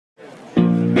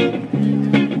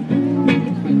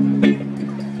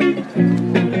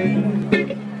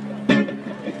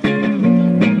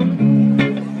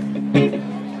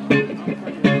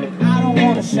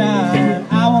Shine.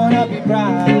 I wanna be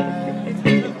bright,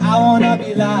 I wanna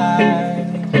be light,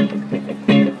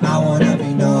 I wanna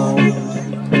be known.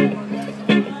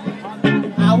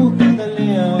 I will be the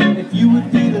limb if you would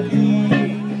be the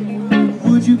lead.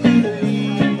 Would you be the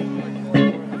lead?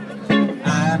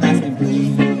 I'm asking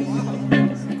please.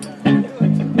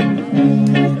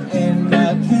 In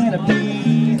the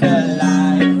canopy, the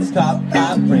lights stop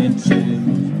by branches.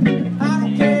 I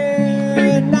don't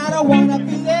care, and I don't wanna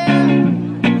be there.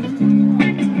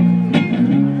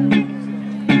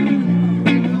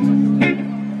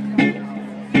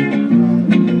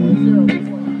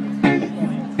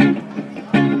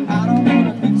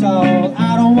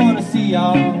 I don't wanna see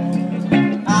y'all.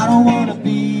 I don't wanna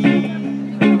be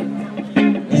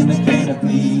in the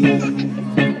canopy.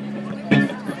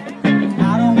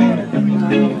 I don't wanna be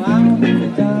down. I don't wanna be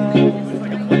down.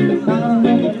 I don't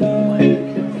wanna be down.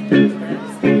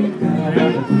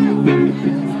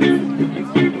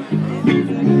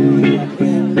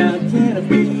 In the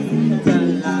canopy, the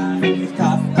lights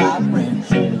top by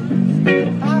branches.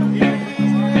 I don't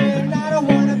care, and I don't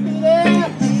wanna be there.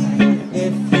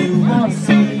 If you want to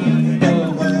see the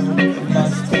world, you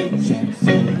must take chances.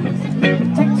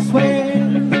 Take the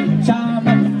swing, charm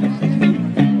up.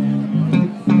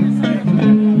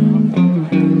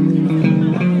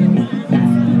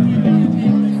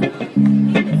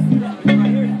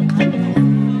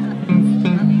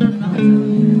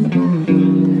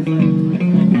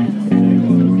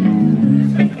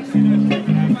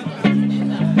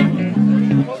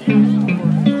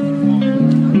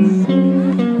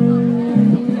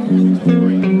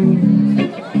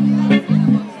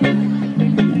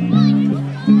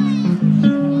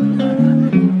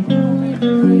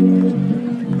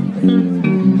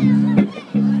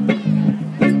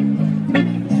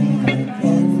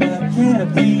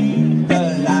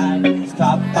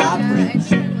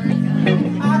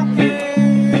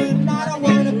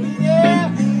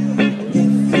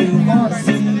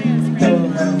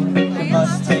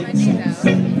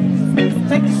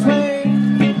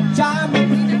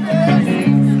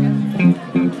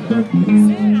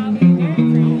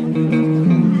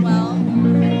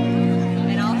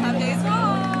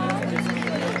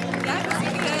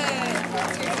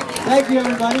 Thank you,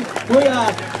 everybody.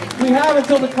 We have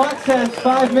until the clock says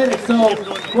 5 minutes, so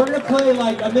we're going to play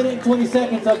like a minute and 20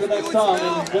 seconds of the next song,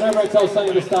 and whenever I tell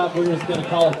Sonny to stop, we're just going to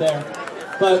call it there.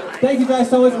 But thank you guys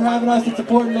so much for having us. It's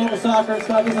important local soccer and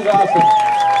stuff. This is awesome.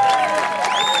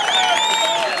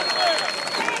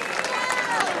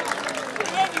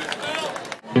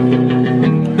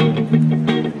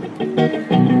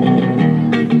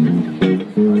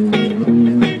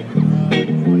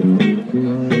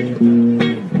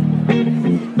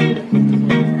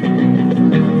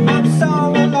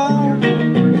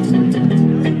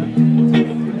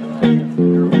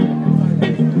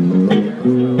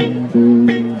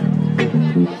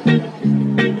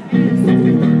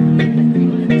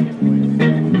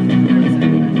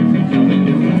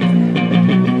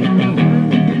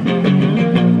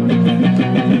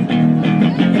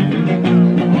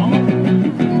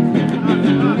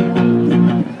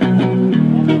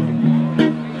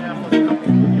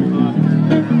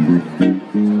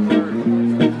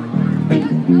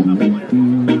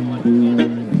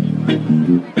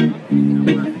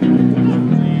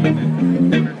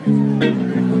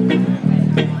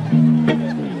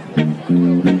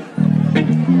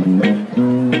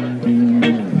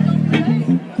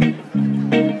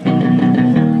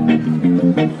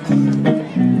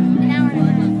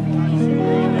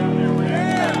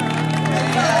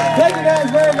 Thank you guys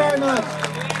very much.